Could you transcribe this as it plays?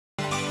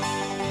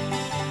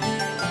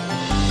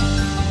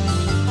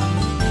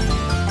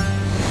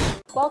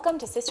Welcome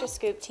to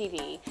SisterScoop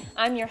TV.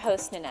 I'm your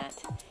host,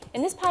 Nanette.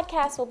 In this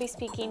podcast, we'll be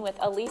speaking with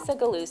Alisa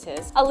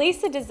Galoozis.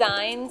 Alisa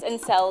designs and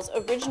sells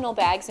original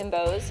bags and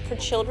bows for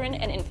children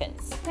and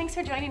infants. Thanks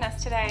for joining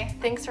us today.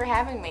 Thanks for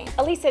having me.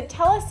 Alisa,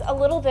 tell us a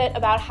little bit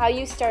about how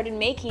you started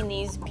making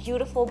these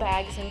beautiful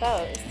bags and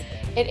bows.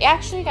 It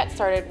actually got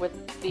started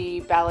with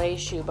the ballet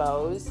shoe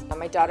bows.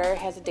 My daughter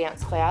has a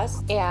dance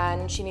class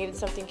and she needed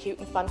something cute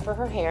and fun for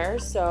her hair,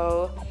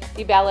 so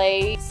the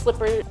ballet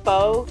slipper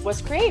bow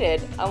was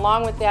created.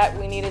 Along with that,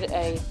 we needed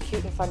a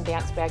cute and fun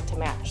dance bag to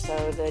match, so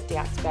the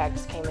dance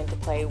bags came into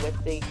play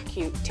with the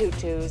cute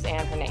tutus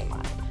and her name on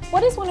it.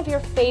 What is one of your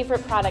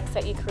favorite products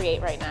that you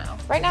create right now?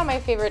 Right now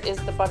my favorite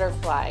is the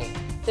butterfly.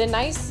 The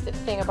nice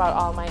thing about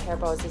all my hair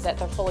bows is that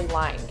they're fully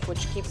lined,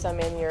 which keeps them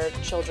in your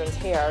children's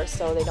hair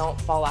so they don't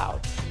fall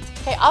out.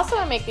 Okay, also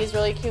I make these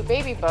really cute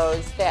baby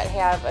bows that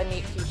have a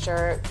neat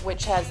feature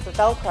which has the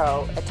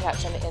Velcro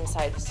attached on the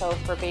inside. So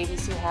for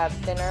babies who have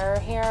thinner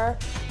hair,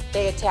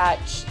 they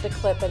attach the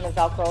clip and the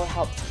Velcro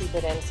helps keep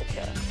it in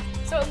secure.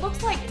 So it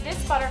looks like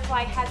this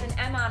butterfly has an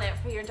M on it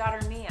for your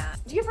daughter Mia.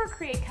 Do you ever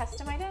create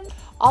custom items?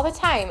 All the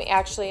time,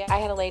 actually. I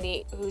had a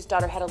lady whose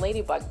daughter had a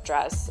ladybug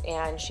dress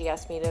and she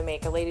asked me to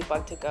make a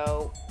ladybug to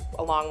go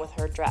along with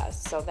her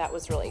dress, so that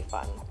was really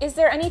fun. Is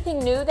there anything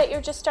new that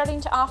you're just starting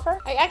to offer?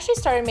 I actually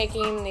started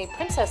making the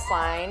princess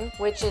line,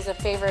 which is a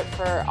favorite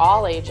for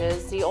all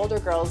ages. The older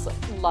girls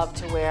love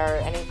to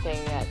wear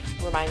anything that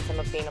reminds them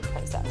of being a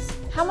princess.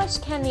 How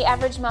much can the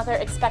average mother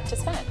expect to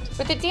spend?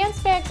 With the dance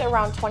bags,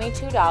 around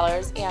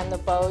 $22 and the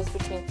bows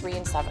between $3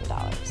 and $7.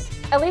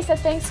 Alisa,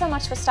 thanks so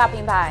much for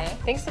stopping by.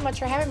 Thanks so much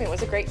for having me. It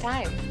was a great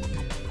time.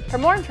 For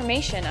more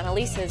information on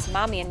Alisa's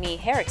Mommy and Me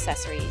hair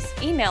accessories,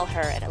 email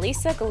her at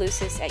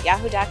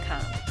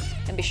alisagaloozis@yahoo.com.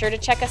 And be sure to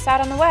check us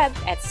out on the web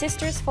at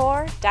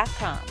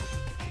sisters4.com.